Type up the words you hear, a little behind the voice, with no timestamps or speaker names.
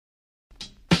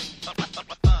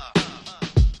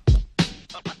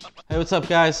Hey, what's up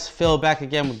guys? Phil back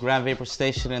again with Grand Vapor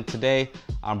Station, and today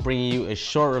I'm bringing you a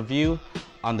short review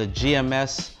on the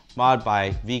GMS mod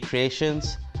by V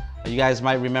Creations. You guys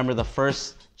might remember the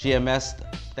first GMS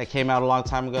that came out a long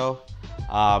time ago.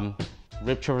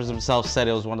 Rip Trippers himself said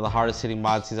it was one of the hardest hitting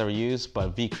mods he's ever used,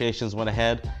 but V Creations went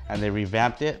ahead and they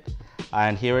revamped it.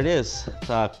 And here it is. It's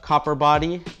a copper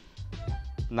body,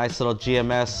 nice little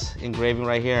GMS engraving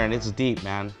right here, and it's deep,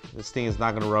 man. This thing is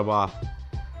not gonna rub off.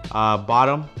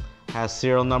 Bottom has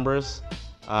serial numbers.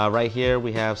 Right here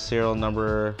we have serial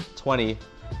number 20.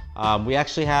 We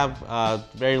actually have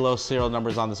very low serial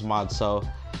numbers on this mod, so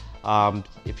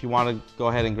if you want to go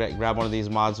ahead and grab one of these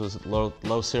mods with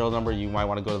low serial number, you might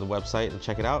want to go to the website and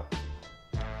check it out.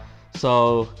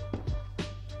 So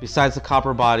besides the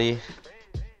copper body,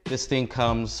 this thing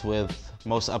comes with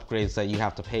most upgrades that you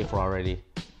have to pay for already.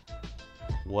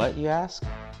 What, you ask?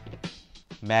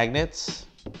 Magnets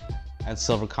and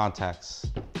silver contacts.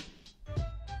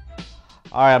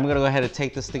 All right, I'm gonna go ahead and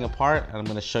take this thing apart, and I'm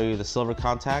gonna show you the silver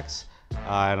contacts,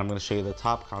 and I'm gonna show you the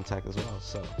top contact as well.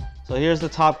 So here's the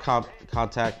top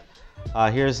contact.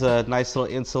 Here's the nice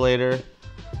little insulator,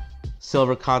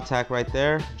 silver contact right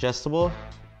there, adjustable.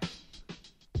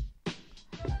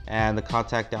 And the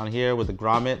contact down here with the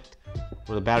grommet,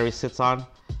 where the battery sits on,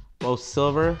 both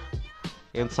silver.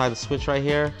 Inside the switch right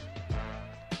here,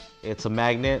 it's a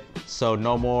magnet, so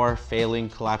no more failing,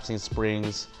 collapsing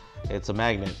springs. It's a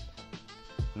magnet.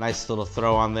 Nice little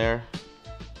throw on there.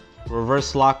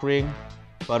 Reverse lock ring,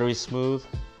 buttery smooth.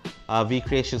 V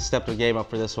Creations stepped their game up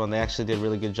for this one. They actually did a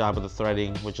really good job with the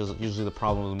threading, which is usually the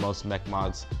problem with most mech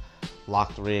mods,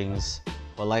 locked rings.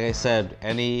 But like I said,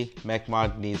 any mech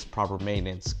mod needs proper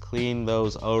maintenance. Clean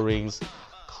those O-rings,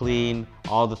 clean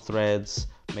all the threads,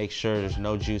 make sure there's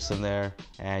no juice in there,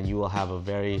 and you will have a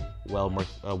very well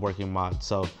working mod.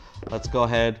 So let's go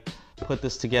ahead, put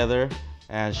this together,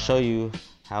 and show you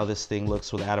how this thing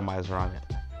looks with atomizer on it.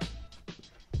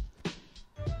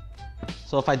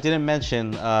 So if I didn't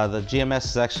mention, the GMS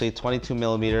is actually 22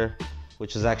 millimeter,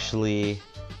 which is actually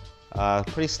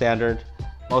pretty standard.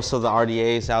 Most of the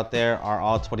RDAs out there are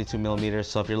all 22 millimeters,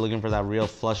 so if you're looking for that real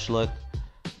flush look,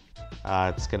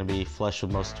 it's gonna be flush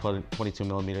with most 22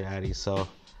 millimeter addies. So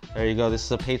there you go, this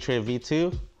is a Patriot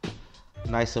V2,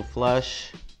 nice and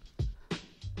flush.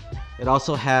 It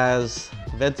also has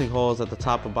venting holes at the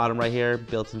top and bottom right here,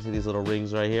 built into these little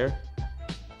rings right here.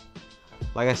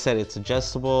 Like I said, it's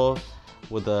adjustable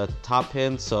with a top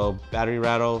pin, so battery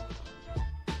rattle,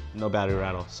 no battery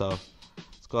rattle. So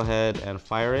let's go ahead and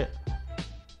fire it.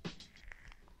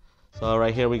 So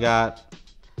right here we got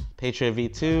Patriot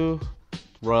V2,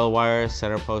 Royal wire,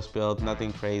 center post build,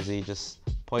 nothing crazy, just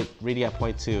reading at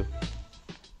 0.2.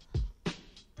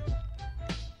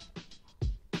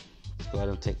 Let's go ahead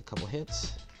and take a couple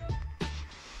hits.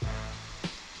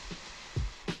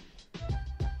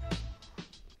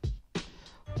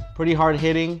 Pretty hard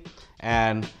hitting,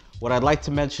 and what I'd like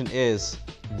to mention is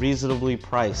reasonably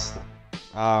priced.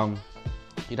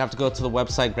 You'd have to go to the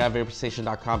website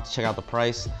grandvaporstation.com to check out the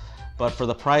price, but for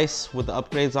the price with the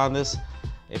upgrades on this,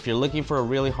 if you're looking for a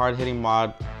really hard hitting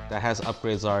mod that has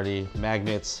upgrades already,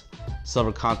 magnets,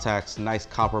 silver contacts, nice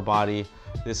copper body,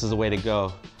 this is the way to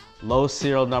go. Low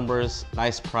serial numbers,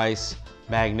 nice price,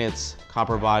 magnets,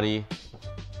 copper body,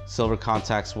 silver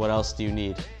contacts, what else do you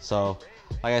need? So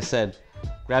like I said,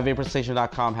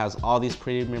 grandvaporstation.com has all these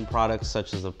premium products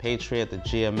such as the Patriot, the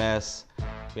GMS.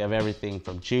 We have everything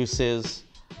from juices,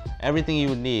 everything you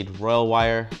would need, Royal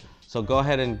wire. So go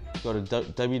ahead and go to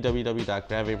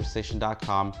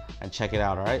www.grandvaporstation.com and check it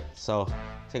out, all right? So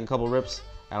take a couple rips,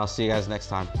 and I'll see you guys next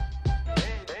time.